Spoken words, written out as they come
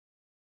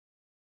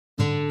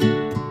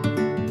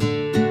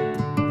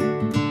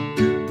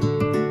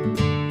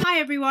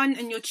everyone,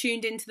 and you're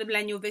tuned into the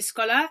Millennial Viz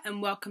Scholar,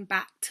 and welcome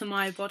back to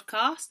my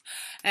podcast.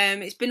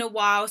 It's been a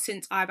while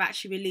since I've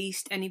actually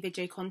released any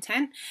video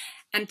content,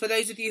 and for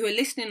those of you who are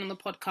listening on the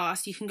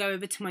podcast, you can go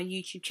over to my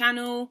YouTube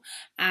channel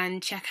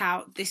and check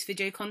out this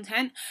video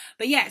content.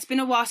 But yeah, it's been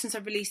a while since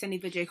I've released any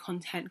video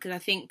content because I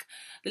think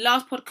the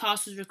last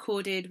podcast was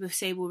recorded with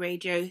Sable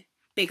Radio,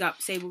 big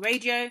up Sable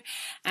Radio,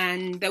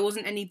 and there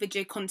wasn't any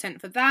video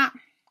content for that.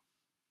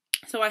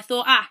 So I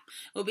thought,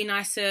 it would be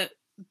nice to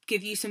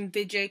give you some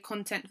video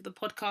content for the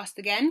podcast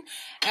again.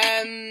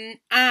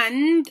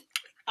 And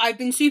I've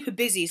been super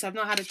busy, so I've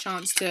not had a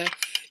chance to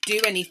do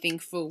anything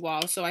for a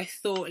while. So I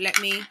thought, let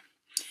me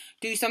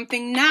do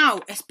something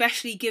now,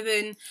 especially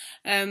given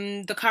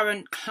the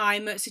current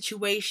climate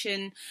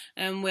situation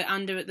we're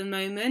under at the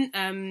moment.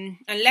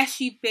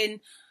 Unless you've been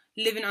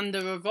living under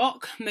a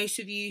rock, most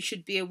of you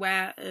should be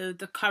aware of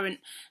the current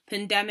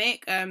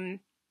pandemic,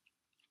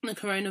 the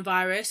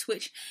coronavirus,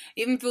 which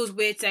even feels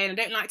weird saying. I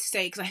don't like to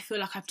say it because I feel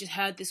like I've just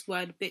heard this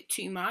word a bit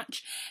too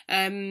much.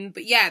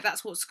 But yeah,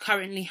 that's what's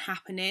currently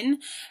happening.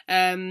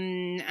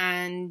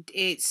 And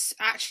it's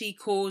actually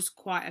caused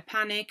quite a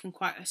panic and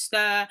quite a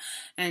stir.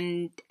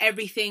 And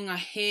everything I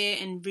hear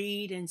and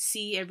read and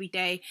see every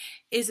day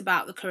is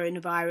about the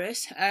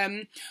coronavirus.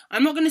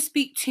 I'm not going to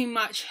speak too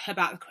much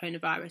about the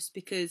coronavirus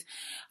because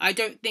I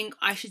don't think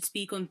I should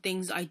speak on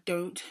things I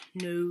don't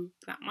know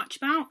that much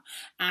about.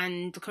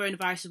 And the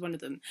coronavirus is one of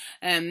them.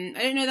 I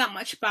don't know that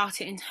much about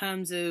it in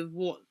terms of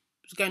what's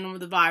going on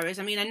with the virus.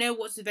 I mean, I know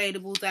what's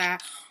available there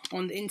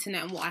on the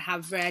internet and what I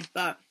have read,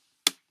 but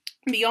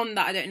beyond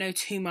that, I don't know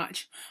too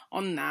much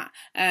on that.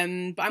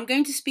 But I'm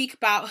going to speak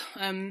about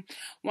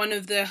one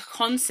of the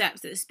concepts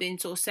that's been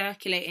sort of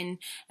circulating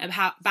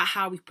about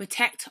how we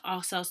protect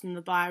ourselves from the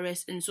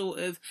virus and sort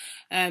of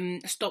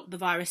stop the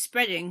virus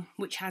spreading,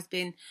 which has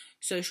been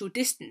social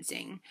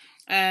distancing.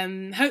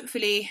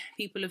 Hopefully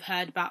people have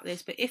heard about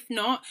this, but if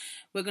not,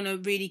 we're going to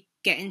really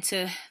get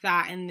into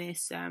that in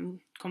this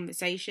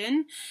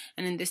conversation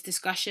and in this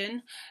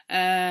discussion.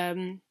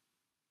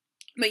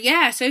 But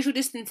yeah, social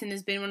distancing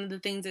has been one of the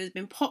things that has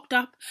been popped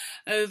up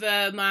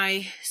over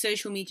my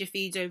social media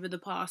feeds over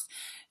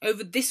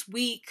this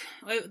week,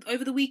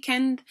 over the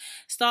weekend,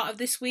 start of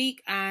this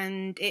week,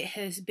 and it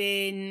has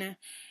been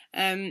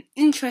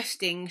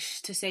interesting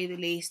to say the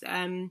least.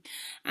 And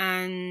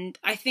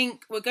I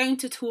think we're going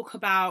to talk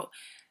about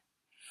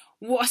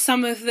what are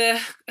some of the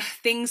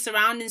things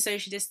surrounding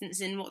social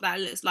distancing, what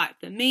that looks like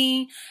for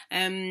me,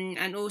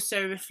 and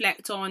also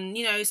reflect on,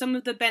 some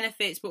of the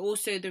benefits, but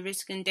also the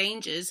risks and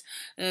dangers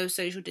of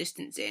social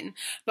distancing.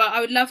 But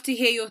I would love to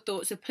hear your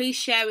thoughts, so please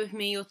share with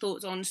me your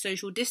thoughts on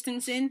social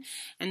distancing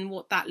and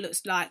what that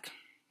looks like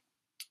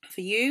for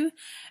you.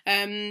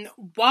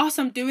 Whilst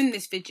I'm doing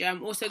this video,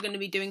 I'm also going to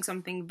be doing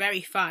something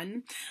very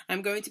fun.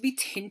 I'm going to be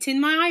tinting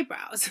my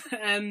eyebrows.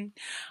 I'm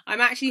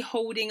actually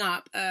holding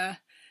up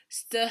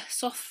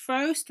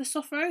Stasophro,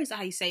 is that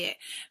how you say it?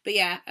 But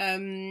yeah,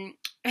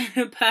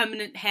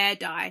 permanent hair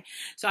dye.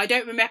 So I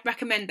don't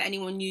recommend that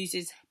anyone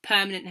uses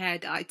permanent hair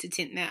dye to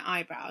tint their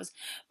eyebrows,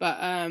 but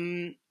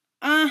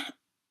I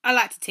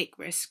like to take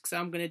risks, so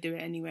I'm going to do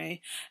it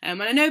anyway.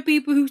 And I know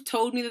people who've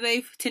told me that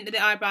they've tinted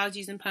their eyebrows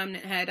using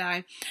permanent hair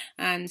dye,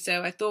 and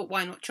so I thought,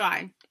 why not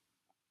try?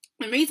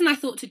 The reason I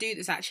thought to do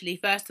this, actually,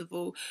 first of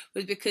all,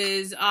 was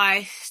because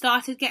I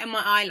started getting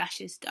my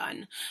eyelashes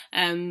done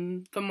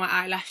from my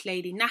eyelash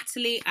lady,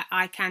 Natalie, at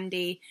Eye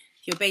Candy.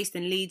 If you're based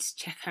in Leeds,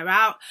 check her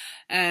out.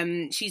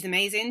 She's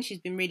amazing. She's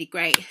been really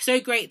great. So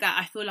great that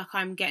I feel like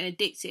I'm getting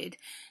addicted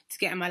to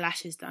getting my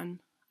lashes done.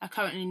 I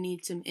currently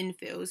need some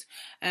infills.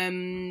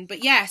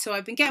 But yeah, so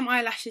I've been getting my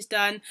eyelashes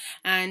done.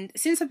 And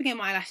since I've been getting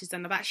my eyelashes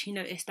done, I've actually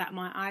noticed that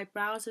my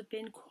eyebrows have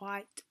been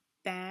quite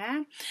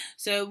bare.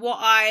 So what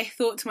I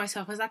thought to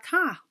myself, I was like,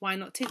 why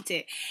not tint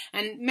it?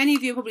 And many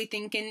of you are probably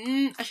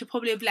thinking, I should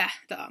probably have let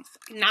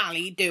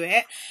Natalie do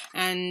it,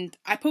 and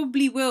I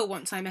probably will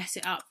once I mess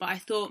it up, but I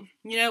thought,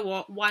 you know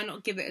what, why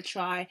not give it a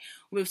try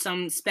with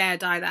some spare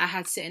dye that I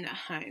had sitting at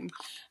home.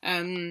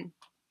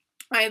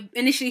 I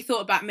initially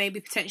thought about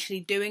maybe potentially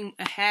doing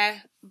a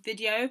hair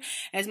video,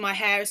 as my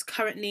hair is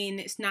currently in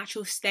its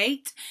natural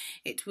state.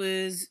 It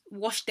was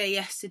wash day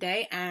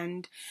yesterday,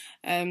 and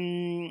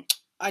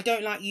I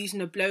don't like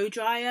using a blow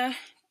dryer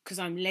because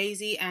I'm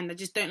lazy and I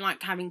just don't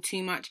like having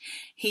too much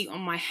heat on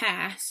my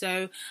hair.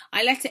 So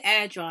I let it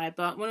air dry,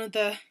 but one of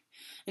the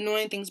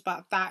annoying things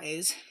about that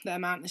is the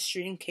amount of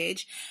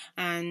shrinkage,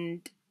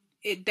 and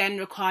it then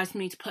requires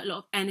me to put a lot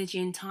of energy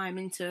and time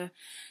into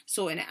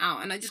sorting it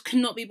out, and I just could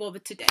not be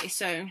bothered today.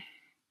 So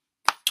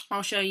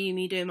I'll show you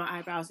me doing my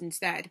eyebrows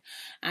instead,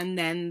 and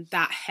then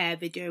that hair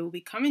video will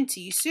be coming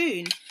to you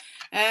soon.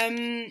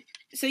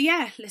 So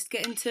yeah, let's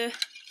get into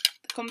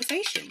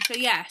conversation. So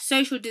yeah,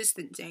 social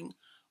distancing,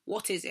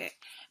 what is it?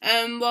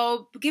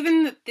 Well,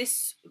 given that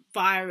this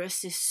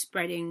virus is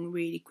spreading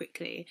really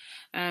quickly,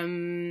 a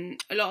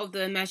lot of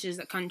the measures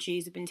that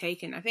countries have been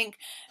taking, I think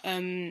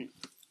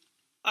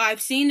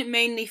I've seen it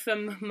mainly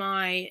from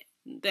my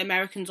the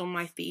Americans on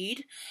my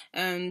feed.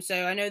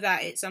 So I know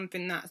that it's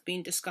something that's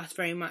been discussed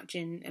very much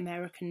in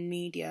American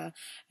media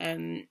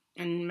and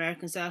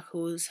American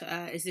circles,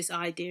 is this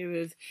idea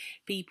of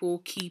people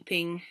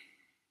keeping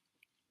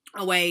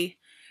away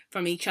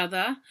from each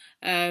other.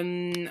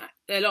 A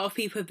lot of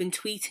people have been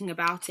tweeting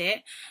about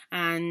it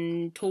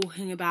and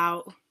talking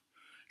about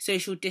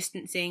social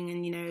distancing,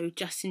 and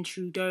Justin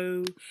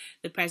Trudeau,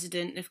 the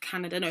president of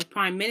Canada, no,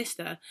 Prime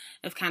Minister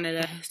of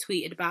Canada, has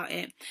tweeted about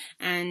it,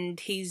 and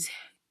he's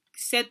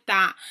said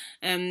that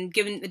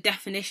given the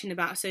definition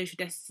about social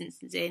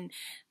distancing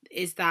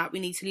is that we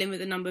need to limit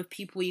the number of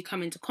people you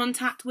come into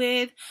contact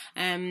with,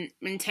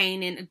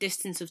 maintaining a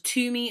distance of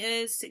 2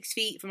 meters, 6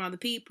 feet from other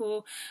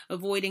people,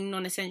 avoiding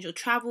non-essential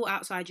travel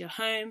outside your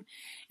home,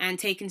 and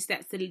taking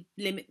steps to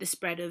limit the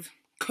spread of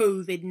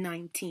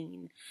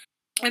COVID-19.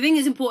 I think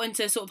it's important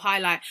to sort of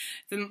highlight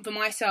for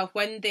myself,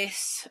 when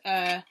this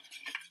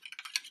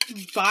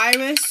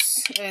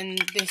virus and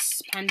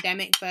this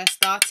pandemic first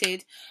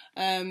started,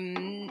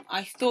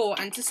 I thought,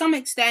 and to some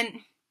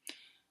extent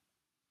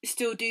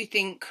still do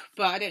think,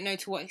 but I don't know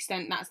to what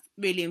extent that's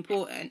really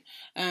important,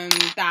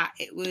 that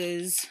it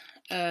was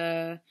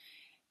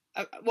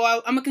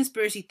well, I'm a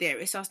conspiracy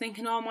theorist, so I was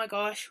thinking, oh my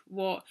gosh,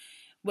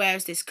 where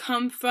has this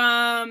come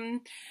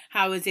from?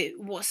 How is it?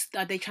 What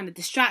are they trying to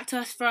distract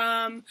us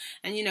from?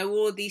 And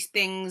all these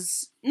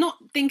things. Not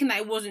thinking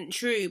that it wasn't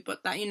true,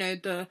 but that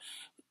the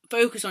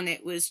focus on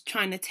it was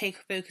trying to take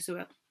focus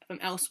from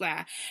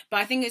elsewhere. But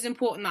I think it's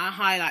important that I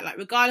highlight, like,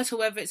 regardless of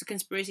whether it's a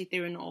conspiracy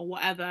theory or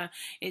whatever,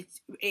 it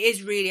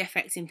is really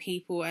affecting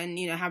people and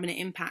having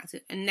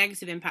a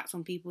negative impact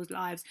on people's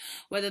lives,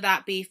 whether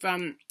that be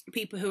from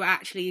people who are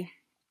actually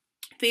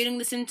feeling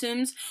the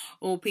symptoms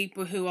or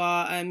people who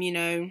are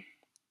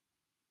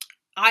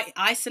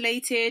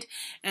isolated,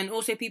 and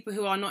also people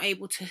who are not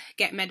able to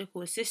get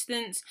medical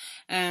assistance,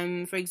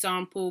 for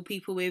example,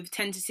 people with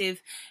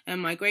tentative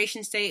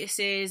migration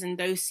statuses and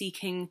those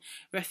seeking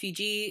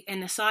refugee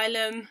and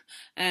asylum,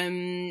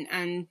 and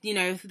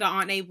that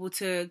aren't able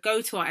to go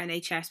to our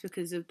NHS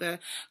because of the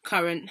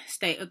current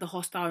state of the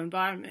hostile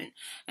environment.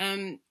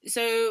 And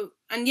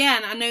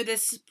I know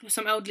there's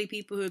some elderly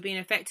people who are being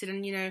affected,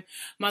 and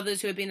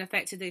mothers who are being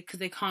affected because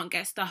they can't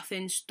get stuff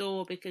in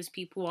store because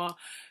people are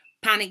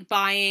panic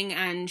buying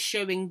and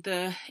showing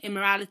the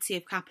immorality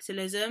of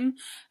capitalism.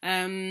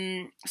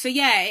 It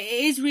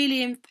is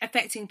really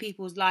affecting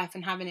people's life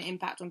and having an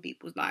impact on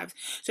people's lives.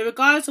 So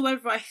regardless of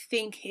whether I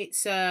think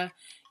it's oh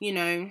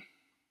no,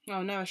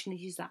 I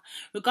shouldn't use that.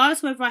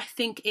 Regardless of whether I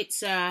think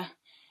it's a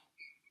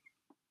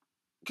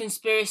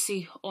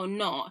conspiracy or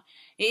not,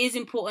 it is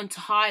important to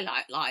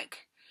highlight,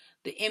 like,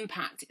 the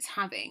impact it's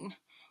having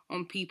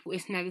on people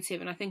is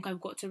negative, and I think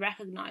I've got to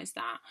recognise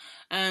that.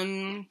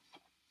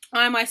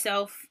 I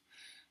myself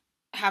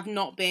have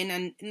not been,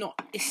 and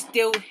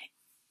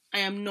I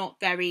am not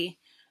very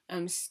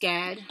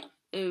scared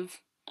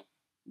of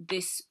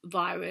this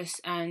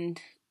virus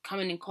and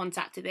coming in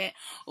contact with it,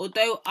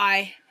 although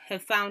I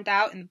have found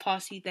out in the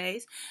past few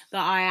days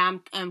that I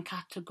am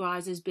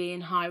categorised as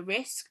being high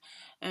risk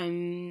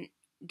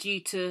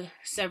due to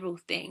several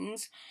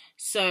things.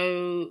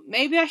 So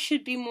maybe I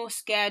should be more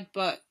scared,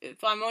 but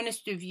if I'm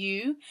honest with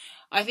you,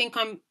 I think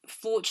I'm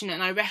fortunate,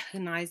 and I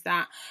recognise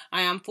that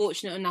I am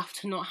fortunate enough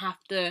to not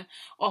have to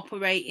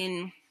operate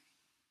in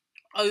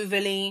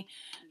overly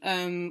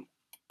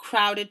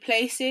crowded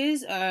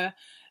places. So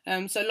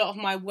a lot of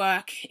my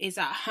work is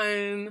at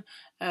home,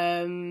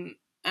 and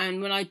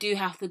when I do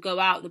have to go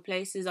out, the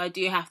places I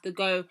do have to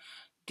go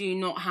do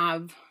not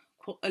have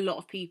a lot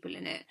of people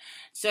in it.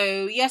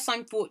 So yes,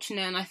 I'm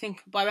fortunate, and I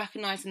think by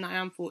recognising that I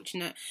am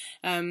fortunate,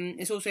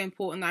 it's also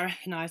important that I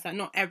recognise that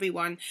not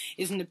everyone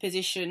is in a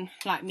position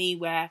like me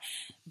where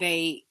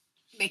they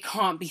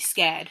can't be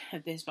scared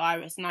of this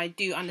virus, and I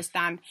do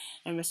understand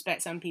and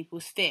respect some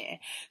people's fear.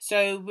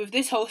 So with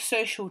this whole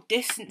social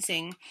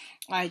distancing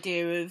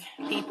idea of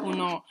people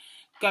not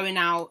going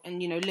out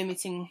and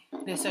limiting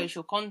their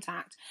social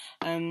contact,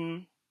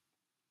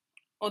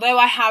 although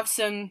I have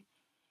some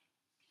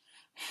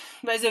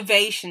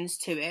reservations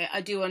to it,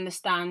 I do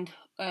understand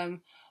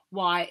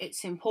why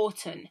it's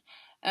important.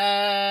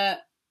 But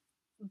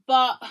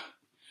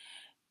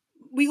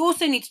we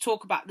also need to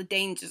talk about the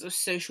dangers of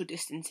social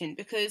distancing,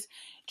 because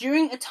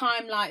during a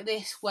time like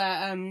this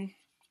where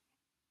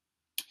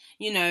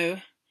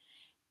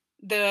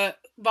the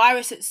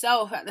virus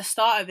itself at the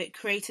start of it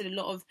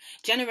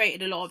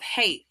generated a lot of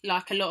hate,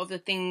 like a lot of the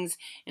things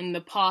in the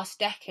past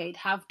decade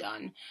have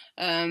done.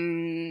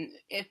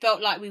 It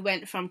felt like we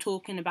went from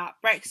talking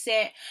about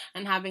Brexit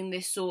and having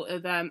this sort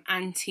of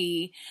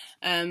anti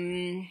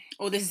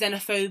or this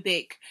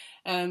xenophobic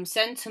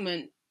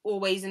sentiment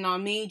always in our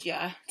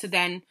media, to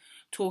then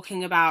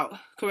talking about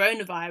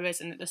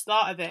coronavirus, and at the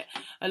start of it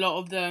a lot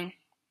of the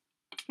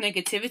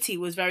negativity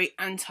was very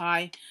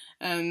anti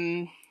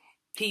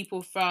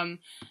people from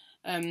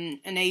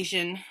an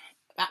Asian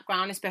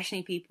background,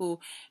 especially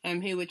people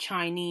who were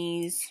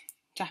Chinese,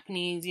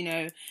 Japanese,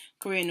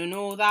 Korean, and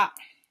all that,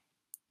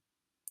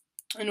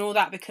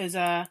 because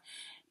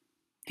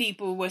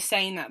people were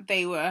saying that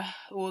they were,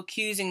 or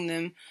accusing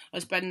them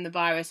of spreading the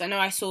virus. I know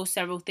I saw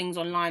several things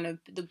online of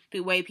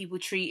the way people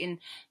treating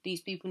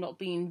these people not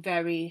being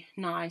very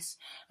nice.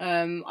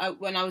 When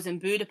I was in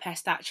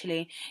Budapest,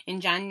 actually,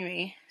 in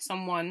January,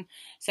 someone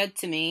said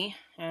to me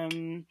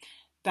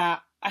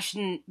that I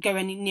shouldn't go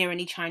near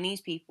any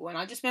Chinese people. And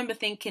I just remember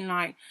thinking,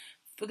 like,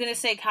 for goodness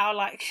sake, how,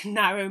 like,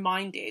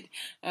 narrow-minded.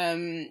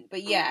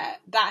 But yeah,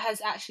 that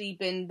has actually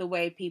been the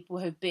way people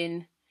have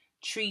been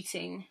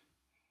treating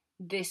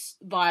this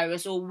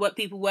virus, or what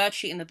people were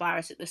treating the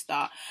virus at the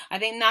start. I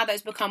think now that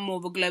it's become more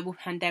of a global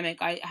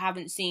pandemic, I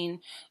haven't seen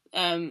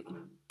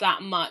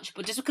that much.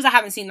 But just because I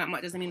haven't seen that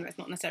much doesn't mean that it's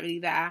not necessarily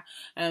there.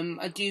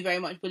 I do very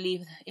much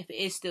believe if it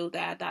is still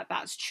there,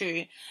 that's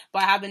true.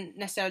 But I haven't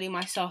necessarily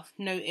myself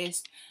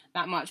noticed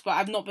that much. But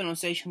I've not been on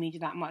social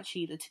media that much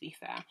either, to be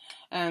fair.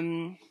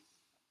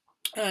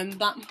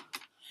 That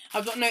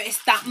I've not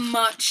noticed that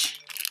much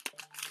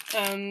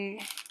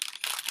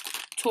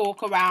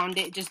talk around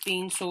it just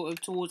being sort of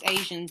towards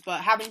Asians,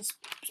 but having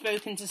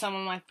spoken to some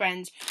of my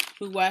friends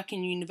who work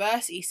in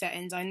university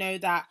settings, I know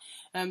that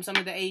some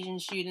of the Asian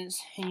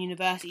students in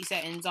university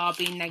settings are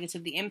being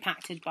negatively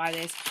impacted by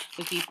this,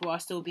 because people are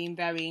still being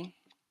very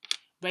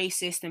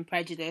racist and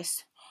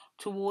prejudiced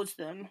towards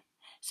them.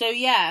 So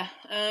yeah,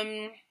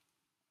 I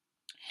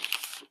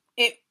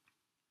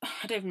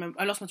don't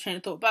remember, I lost my train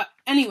of thought, but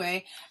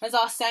anyway, as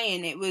I was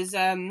saying, it was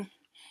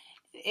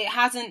it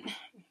hasn't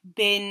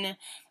been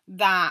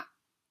that.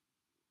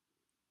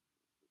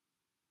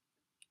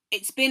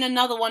 It's been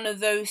another one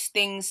of those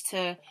things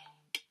to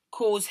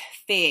cause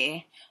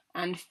fear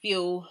and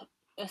feel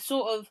a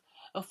sort of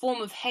a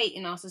form of hate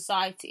in our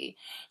society.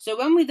 So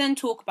when we then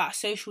talk about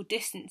social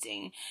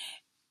distancing,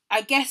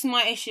 I guess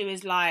my issue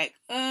is like,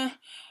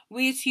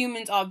 we as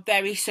humans are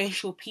very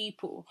social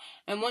people,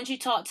 and once you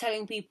start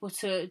telling people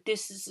to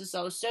distance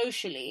themselves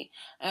socially,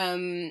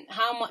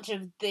 how much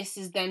of this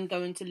is then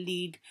going to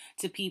lead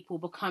to people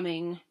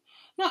becoming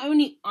not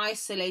only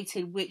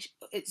isolated, which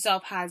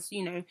itself has,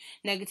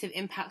 negative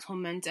impact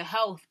on mental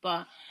health,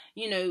 but,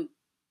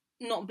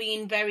 not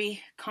being very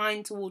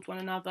kind towards one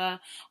another,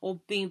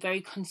 or being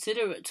very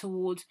considerate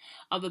towards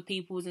other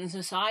peoples in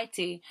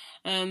society.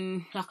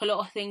 Like, a lot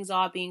of things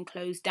are being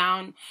closed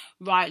down,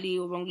 rightly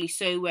or wrongly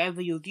so,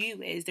 wherever your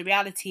view is. The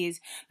reality is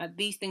that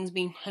these things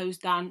being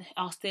closed down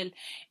are still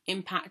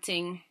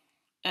impacting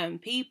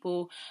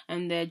people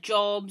and their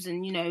jobs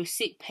and,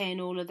 sick pay and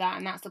all of that,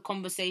 and that's the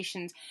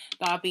conversations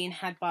that are being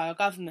had by our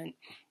government.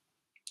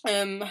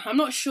 I'm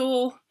not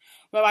sure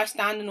where I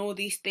stand in all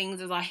these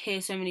things, as I hear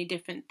so many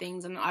different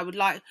things, and I would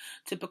like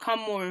to become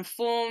more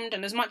informed.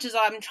 And as much as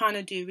I'm trying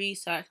to do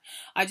research,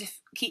 I just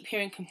keep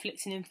hearing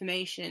conflicting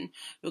information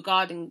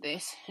regarding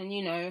this.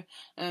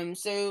 And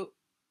so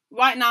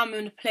right now I'm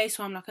in a place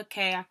where I'm like,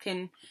 okay,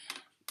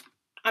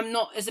 I'm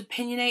not as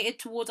opinionated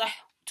towards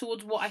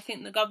what I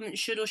think the government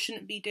should or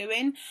shouldn't be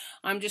doing.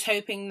 I'm just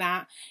hoping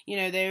that,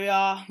 there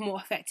are more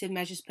effective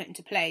measures put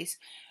into place.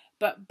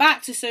 But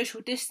back to social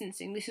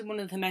distancing, this is one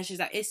of the measures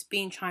that is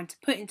being trying to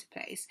put into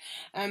place.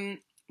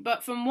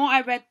 But from what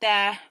I read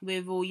there,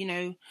 with all,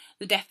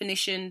 the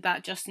definition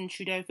that Justin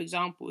Trudeau, for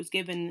example, was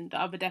given, the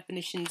other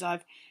definitions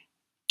I've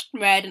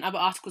read and other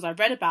articles I've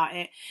read about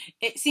it,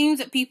 it seems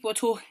that people are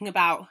talking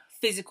about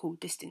physical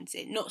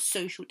distancing, not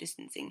social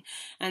distancing.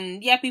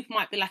 And yeah, people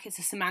might be like, it's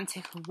a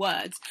semantic of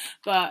words,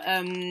 but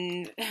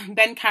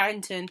Ben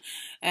Carrington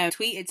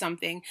tweeted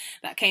something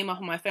that came up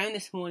on my phone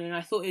this morning, and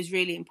I thought it was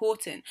really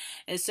important.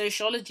 As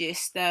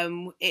sociologists,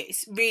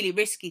 it's really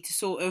risky to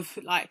sort of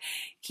like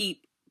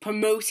keep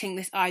promoting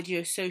this idea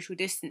of social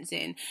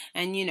distancing,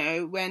 and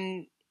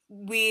when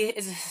we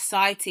as a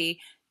society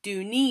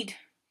do need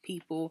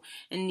people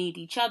and need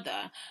each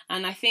other.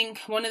 And I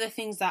think one of the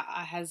things that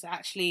has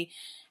actually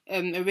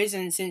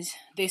arisen since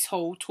this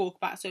whole talk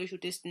about social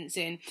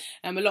distancing,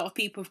 a lot of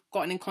people have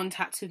gotten in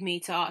contact with me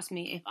to ask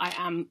me if I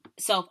am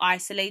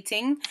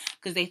self-isolating,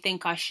 because they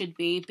think I should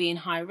be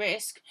high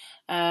risk,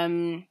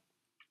 and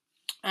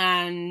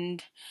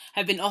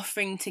have been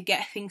offering to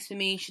get things for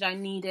me should I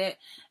need it,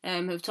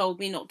 have told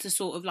me not to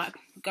sort of like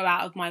go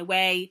out of my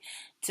way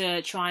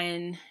to try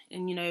and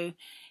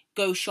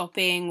go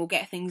shopping or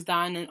get things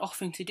done, and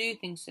offering to do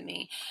things for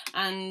me.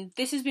 And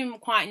this has been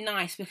quite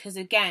nice, because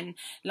again,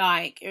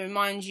 like, it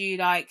reminds you,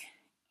 like,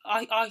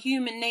 our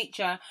human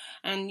nature,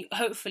 and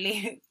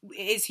hopefully it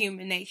is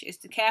human nature, is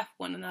to care for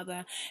one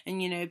another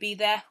and be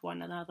there for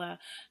one another.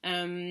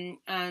 And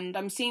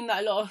I'm seeing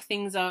that a lot of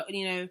things are,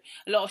 a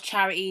lot of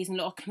charities and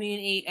a lot of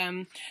community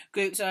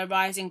groups are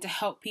arising to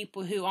help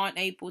people who aren't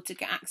able to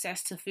get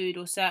access to food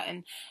or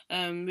certain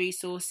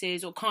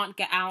resources, or can't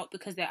get out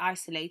because they're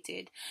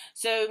isolated.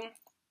 So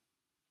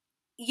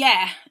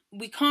yeah,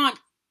 we can't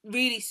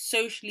really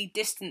socially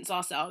distance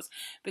ourselves,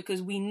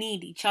 because we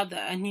need each other,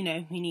 and we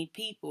need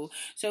people.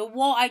 So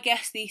what I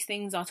guess these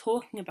things are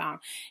talking about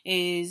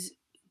is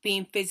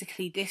being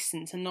physically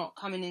distant and not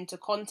coming into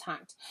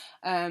contact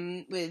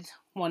with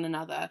one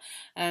another.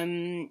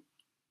 And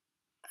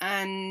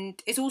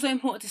And it's also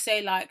important to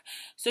say, like,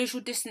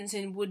 social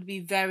distancing would be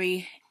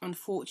very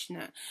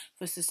unfortunate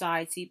for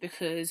society,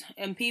 because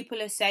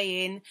people are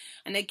saying,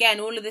 and again,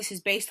 all of this is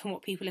based on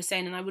what people are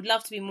saying, and I would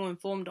love to be more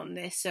informed on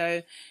this,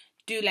 so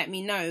do let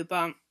me know.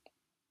 But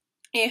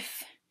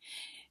if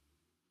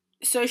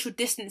social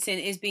distancing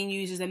is being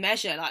used as a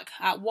measure, like,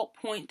 at what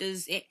point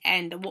does it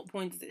end? At what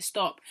point does it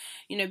stop?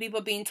 You know, people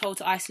are being told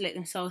to isolate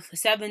themselves for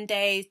 7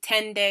 days,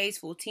 10 days,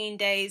 14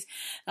 days.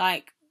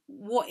 Like,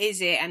 what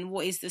is it, and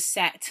what is the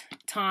set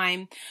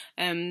time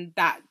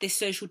that this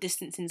social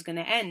distancing is going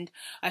to end?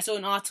 I saw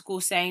an article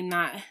saying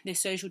that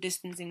this social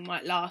distancing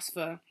might last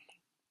for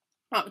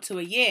up to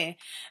a year,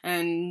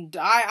 and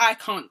I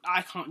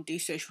can't do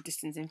social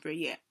distancing for a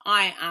year.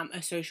 I am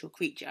a social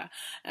creature.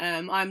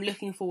 I'm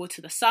looking forward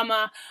to the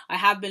summer. I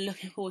have been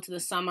looking forward to the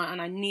summer, and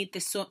I need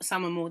this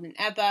summer more than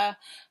ever.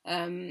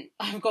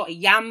 I've got a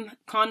Yam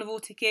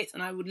Carnival ticket,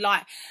 and I would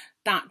like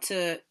that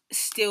to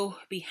still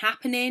be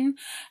happening.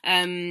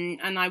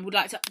 And I would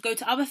like to go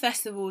to other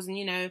festivals and,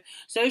 you know,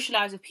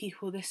 socialise with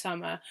people this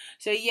summer.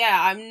 So yeah,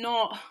 I'm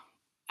not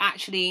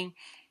actually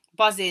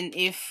buzzing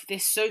if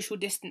this social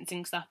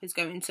distancing stuff is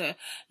going to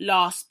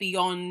last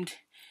beyond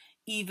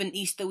even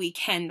Easter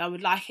weekend. I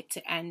would like it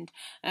to end.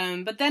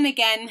 But then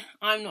again,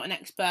 I'm not an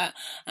expert,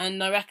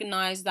 and I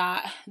recognise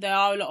that there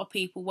are a lot of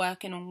people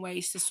working on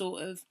ways to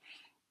sort of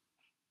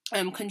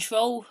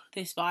control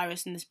this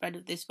virus and the spread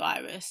of this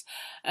virus.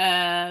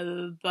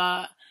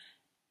 But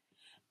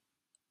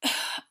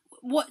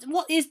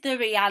what is the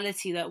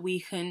reality that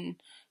we can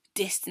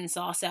distance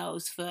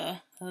ourselves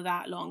for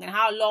that long, and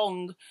how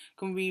long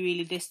can we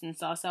really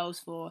distance ourselves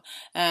for?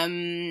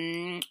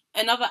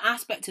 Another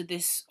aspect of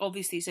this,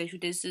 obviously, social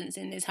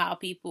distancing, is how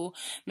people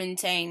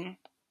maintain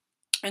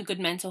a good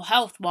mental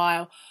health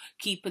while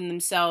keeping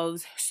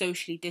themselves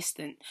socially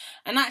distant.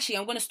 And actually,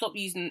 I'm going to stop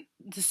using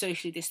the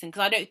socially distant,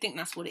 because I don't think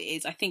that's what it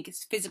is. I think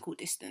it's physical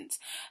distance.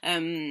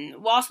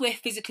 Whilst we're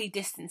physically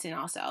distancing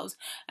ourselves,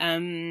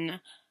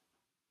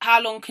 how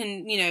long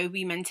can, you know,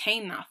 we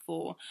maintain that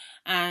for?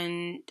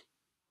 And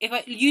if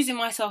I, using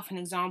myself as an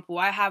example,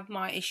 I have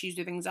my issues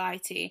with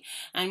anxiety,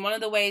 and one of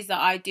the ways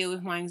that I deal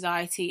with my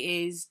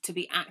anxiety is to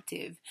be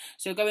active.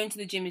 So going to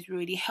the gym is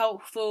really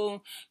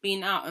helpful.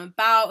 Being out and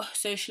about,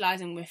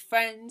 socialising with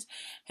friends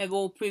have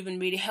all proven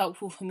really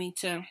helpful for me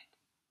to,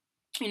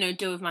 you know,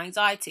 deal with my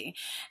anxiety.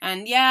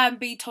 And yeah, I'm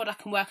being told I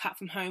can work out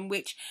from home,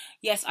 which,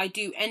 yes, I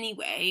do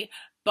anyway,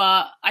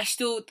 but I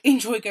still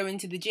enjoy going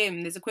to the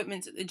gym. There's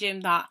equipment at the gym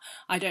that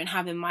I don't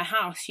have in my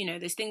house. You know,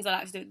 there's things I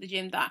like to do at the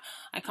gym that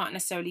I can't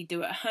necessarily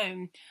do at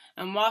home.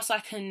 And whilst I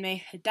can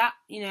make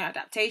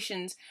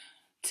adaptations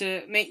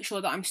to make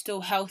sure that I'm still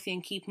healthy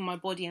and keeping my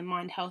body and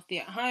mind healthy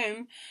at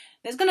home,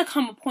 there's going to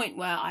come a point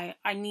where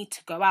I need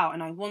to go out,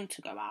 and I want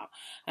to go out.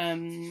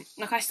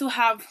 Like, I still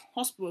have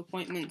hospital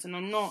appointments, and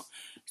I'm not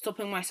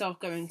stopping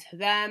myself going to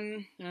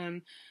them.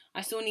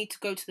 I still need to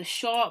go to the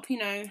shop. You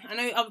know, I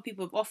know other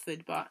people have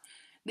offered, but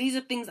these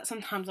are things that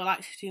sometimes I like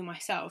to do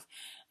myself.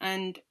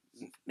 And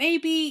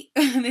maybe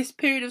this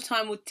period of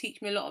time will teach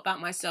me a lot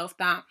about myself,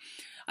 that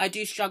I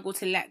do struggle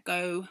to let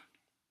go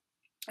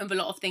of a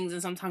lot of things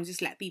and sometimes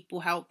just let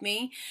people help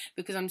me,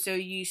 because I'm so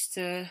used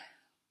to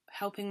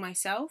helping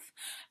myself.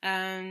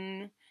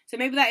 So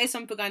maybe that is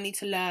something I need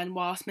to learn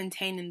whilst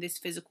maintaining this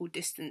physical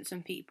distance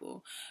from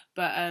people.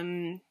 But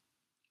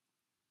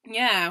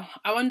yeah,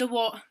 I wonder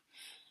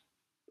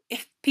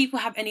if people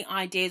have any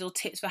ideas or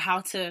tips for how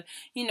to,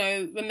 you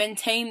know,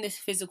 maintain this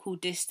physical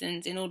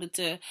distance in order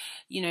to,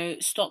 you know,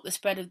 stop the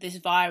spread of this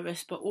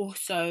virus, but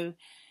also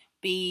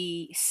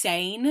be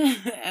sane,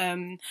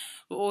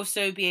 but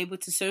also be able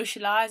to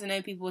socialise. I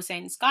know people are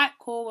saying Skype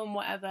call and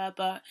whatever,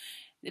 but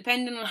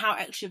depending on how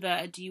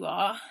extroverted you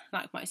are,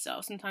 like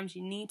myself, sometimes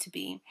you need to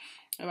be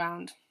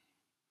around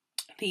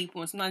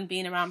people, and sometimes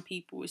being around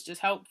people is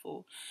just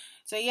helpful.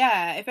 So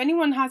yeah, if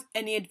anyone has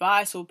any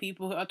advice, or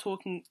people who are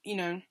talking, you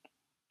know,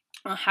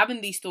 are having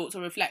these thoughts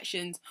or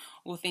reflections,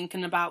 or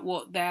thinking about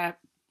what their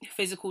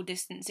physical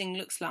distancing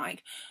looks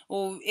like,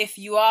 or if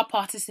you are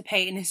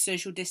participating in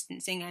social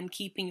distancing and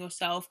keeping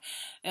yourself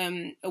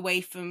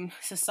away from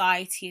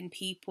society and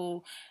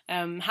people,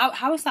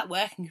 how is that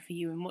working for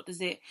you, and what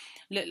does it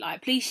look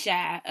like? Please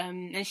share,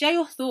 and share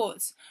your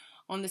thoughts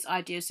on this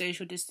idea of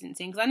social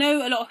distancing, because I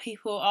know a lot of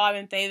people are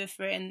in favour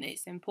for it and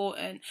it's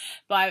important,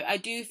 but I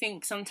do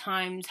think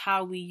sometimes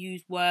how we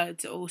use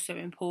words are also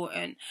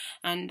important,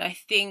 and I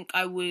think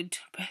I would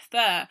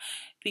prefer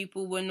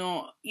people were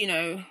not, you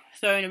know,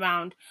 throwing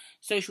around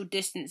social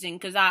distancing,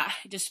 because that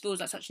just feels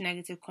like such a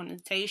negative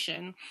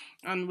connotation,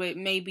 and we're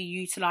maybe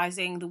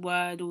utilising the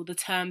word or the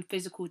term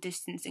physical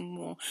distancing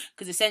more,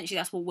 because essentially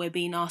that's what we're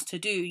being asked to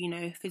do, you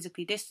know,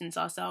 physically distance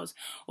ourselves.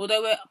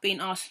 Although we're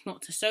being asked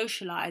not to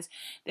socialise,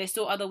 there's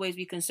still other ways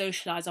we can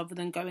socialise other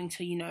than going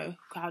to, you know,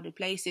 crowded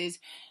places.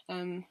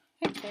 We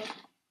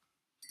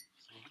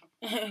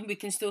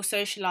can still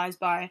socialise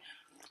by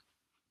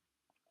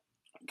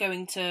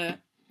going to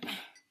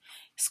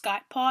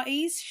Skype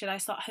parties. Should I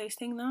start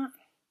hosting that?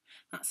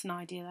 That's an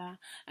idea there.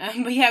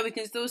 But yeah, we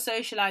can still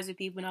socialise with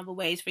people in other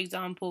ways. For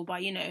example, by,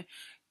 you know,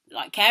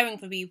 like caring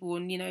for people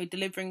and, you know,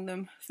 delivering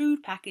them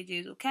food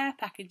packages or care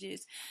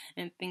packages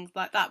and things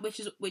like that,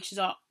 which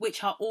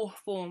are all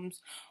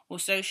forms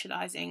of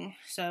socializing.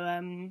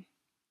 So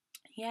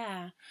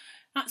yeah,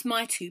 that's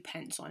my 2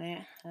 pence on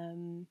it.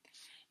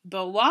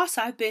 But whilst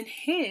I've been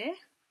here,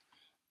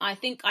 I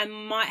think I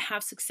might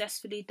have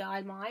successfully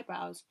dyed my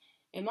eyebrows.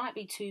 It might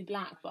be too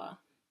black, but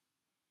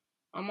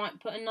I might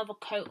put another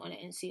coat on it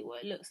and see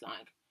what it looks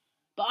like.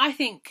 But I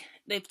think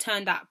they've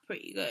turned out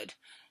pretty good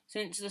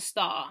since the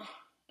start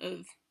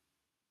of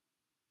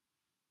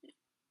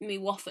me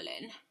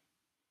waffling.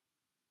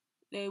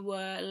 They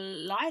were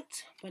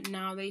light, but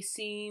now they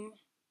seem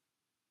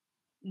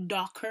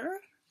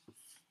darker.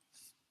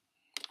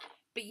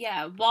 But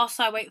yeah, whilst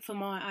I wait for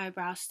my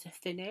eyebrows to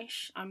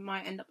finish, I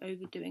might end up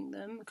overdoing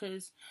them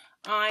because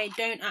I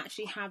don't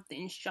actually have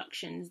the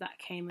instructions that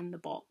came in the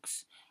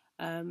box.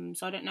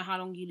 So I don't know how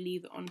long you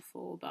leave it on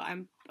for, but I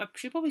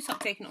should probably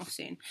start taking it off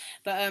soon.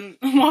 But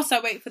whilst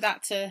I wait for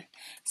that to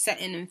set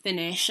in and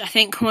finish, I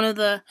think one of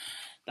the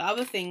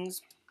other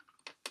things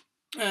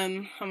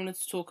I wanted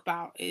to talk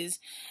about is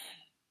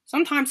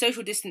sometimes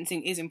social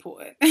distancing is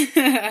important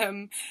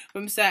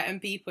from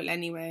certain people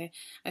anyway.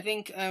 I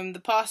think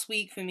the past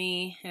week for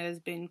me has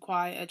been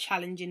quite a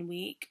challenging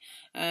week,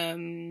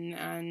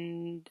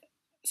 and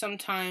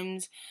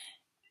sometimes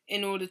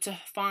in order to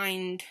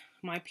find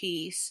my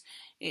peace,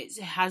 it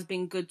has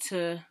been good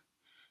to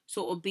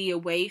sort of be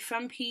away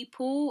from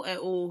people,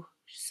 or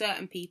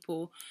certain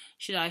people,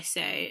 should I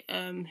say,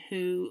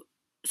 who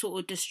sort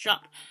of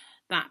disrupt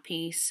that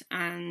peace.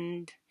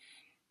 And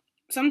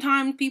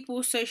sometimes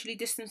people socially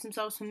distance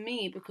themselves from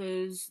me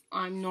because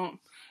I'm not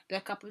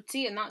their cup of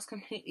tea, and that's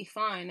completely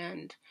fine.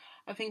 And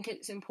I think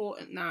it's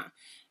important that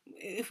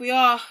if we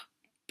are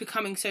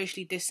becoming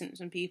socially distant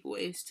from people,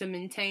 is to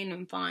maintain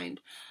and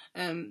find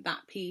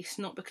that peace,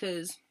 not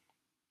because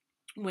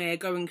we're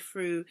going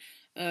through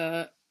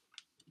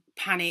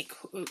panic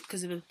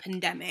because of a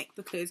pandemic,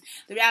 because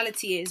the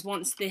reality is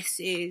once this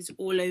is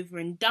all over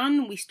and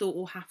done, we still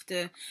all have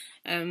to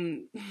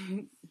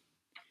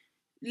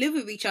live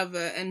with each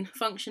other and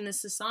function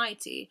as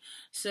society.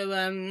 So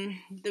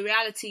the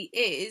reality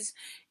is,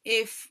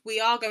 if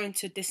we are going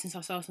to distance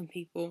ourselves from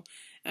people,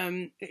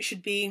 it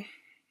should be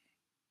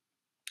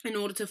in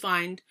order to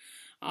find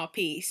our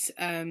peace,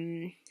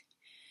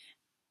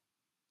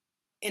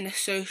 in a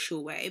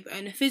social way. But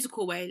in a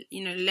physical way,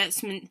 you know,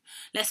 let's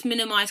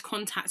minimize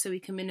contact so we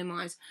can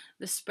minimize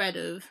the spread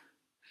of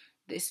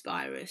this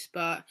virus,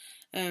 but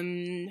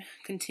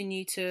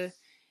continue to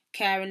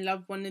care and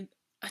love one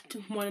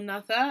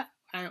another,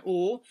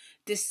 or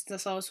distance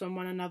ourselves from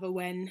one another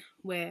when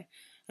we're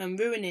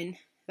ruining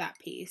that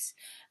peace.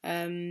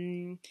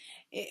 I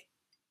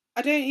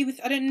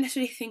don't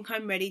necessarily think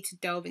I'm ready to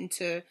delve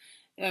into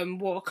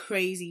what a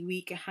crazy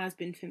week it has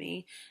been for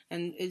me,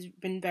 and it's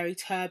been very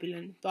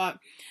turbulent, but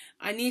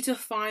I need to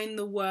find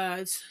the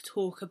words to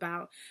talk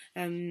about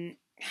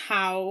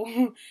how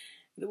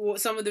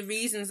what some of the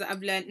reasons that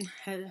have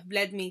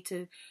led me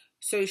to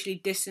socially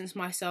distance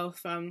myself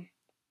from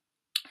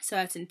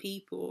certain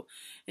people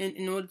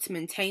in order to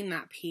maintain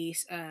that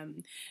peace,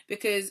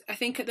 because I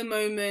think at the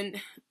moment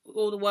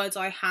all the words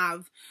I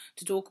have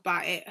to talk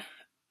about it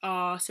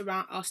are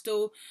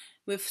still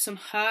with some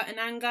hurt and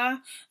anger,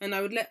 and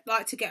I would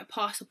like to get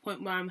past the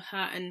point where I'm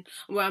hurt and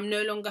where I'm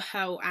no longer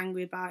held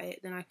angry about it.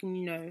 Then I can,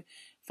 you know,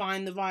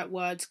 find the right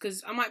words,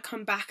 because I might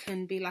come back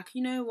and be like,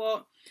 you know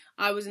what,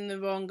 I was in the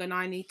wrong and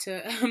I need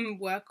to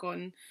work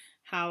on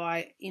how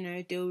I, you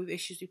know, deal with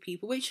issues with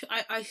people, which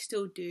I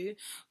still do,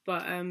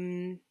 but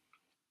I'm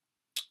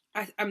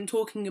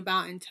talking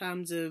about in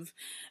terms of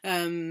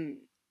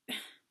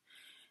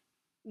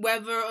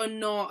whether or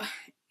not,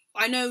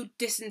 I know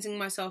distancing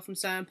myself from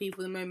certain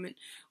people at the moment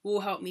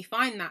will help me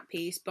find that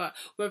peace, but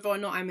whether or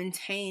not I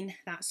maintain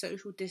that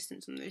social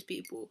distance from those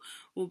people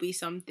will be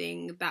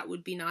something that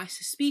would be nice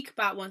to speak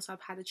about once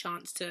I've had a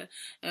chance to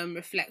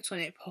reflect on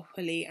it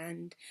properly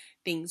and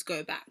things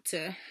go back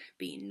to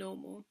being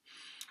normal.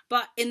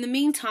 But in the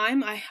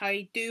meantime,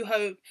 I do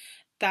hope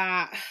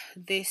that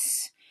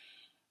this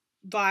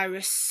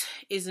virus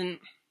isn't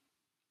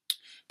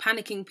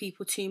panicking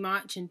people too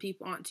much and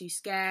people aren't too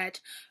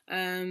scared.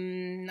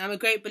 I'm a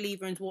great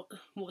believer in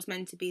what's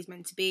meant to be is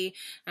meant to be,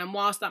 and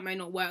whilst that may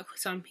not work for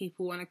some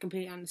people, and I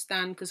completely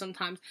understand, because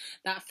sometimes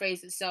that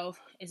phrase itself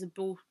is a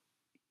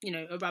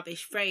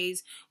rubbish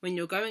phrase when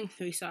you're going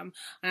through some,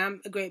 I am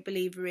a great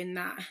believer in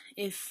that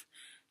if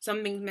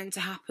something's meant to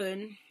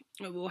happen,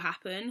 it will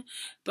happen.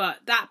 But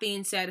that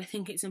being said, I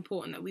think it's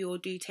important that we all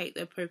do take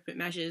the appropriate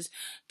measures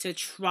to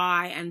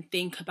try and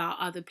think about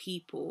other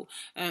people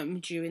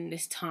during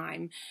this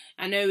time.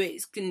 I know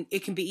it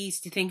can be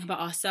easy to think about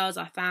ourselves,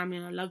 our family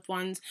and our loved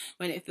ones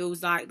when it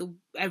feels like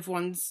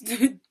everyone's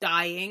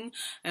dying,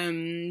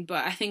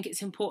 but I think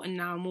it's important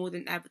now more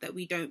than ever that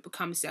we don't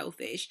become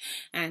selfish,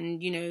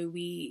 and, you know,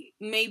 we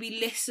maybe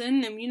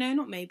listen, and, you know,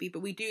 not maybe,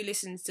 but we do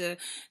listen to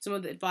some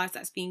of the advice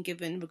that's being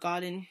given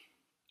regarding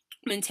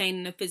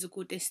maintaining a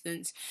physical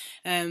distance,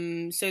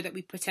 so that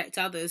we protect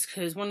others.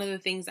 Because one of the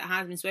things that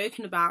has been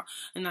spoken about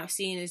and I've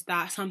seen is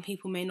that some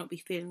people may not be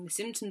feeling the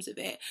symptoms of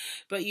it,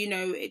 but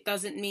it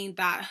doesn't mean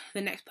that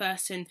the next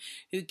person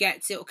who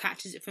gets it or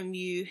catches it from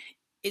you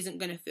isn't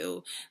going to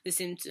feel the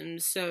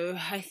symptoms. So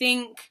I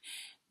think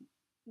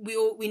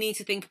we need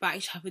to think about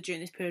each other during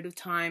this period of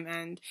time,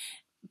 and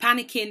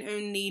panicking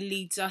only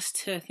leads us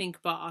to think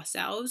about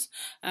ourselves,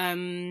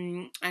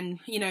 and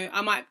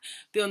I might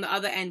be on the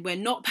other end where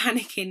not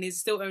panicking is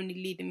still only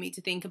leading me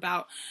to think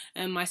about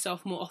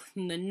myself more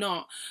often than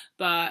not.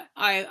 But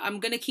I'm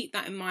going to keep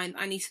that in mind.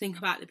 I need to think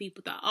about the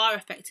people that are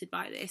affected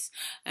by this,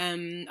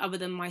 other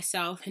than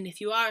myself. And if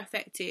you are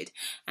affected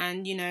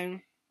and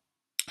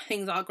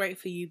things are great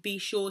for you, be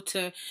sure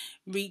to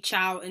reach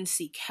out and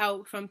seek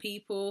help from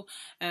people,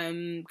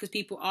 because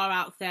people are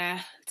out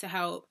there to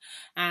help.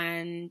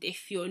 And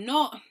if you're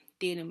not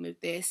dealing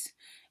with this,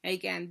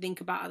 again,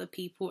 think about other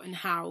people and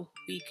how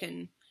we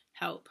can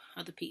help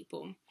other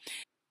people.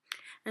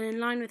 And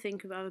in line with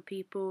thinking of other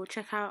people,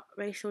 check out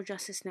Racial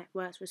Justice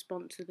Network's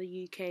response to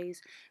the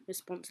UK's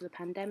response to the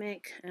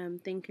pandemic,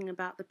 thinking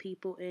about the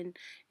people in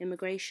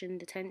immigration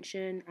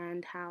detention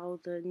and how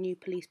the new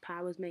police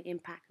powers may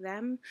impact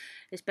them,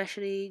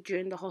 especially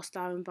during the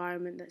hostile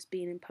environment that's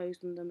being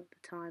imposed on them at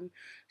the time.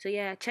 So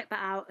yeah, check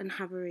that out and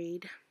have a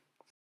read.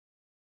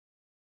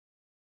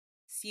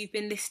 So you've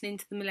been listening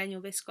to the Millennial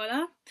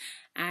Viscola,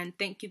 and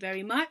thank you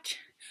very much.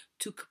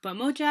 Tuku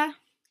pamoja.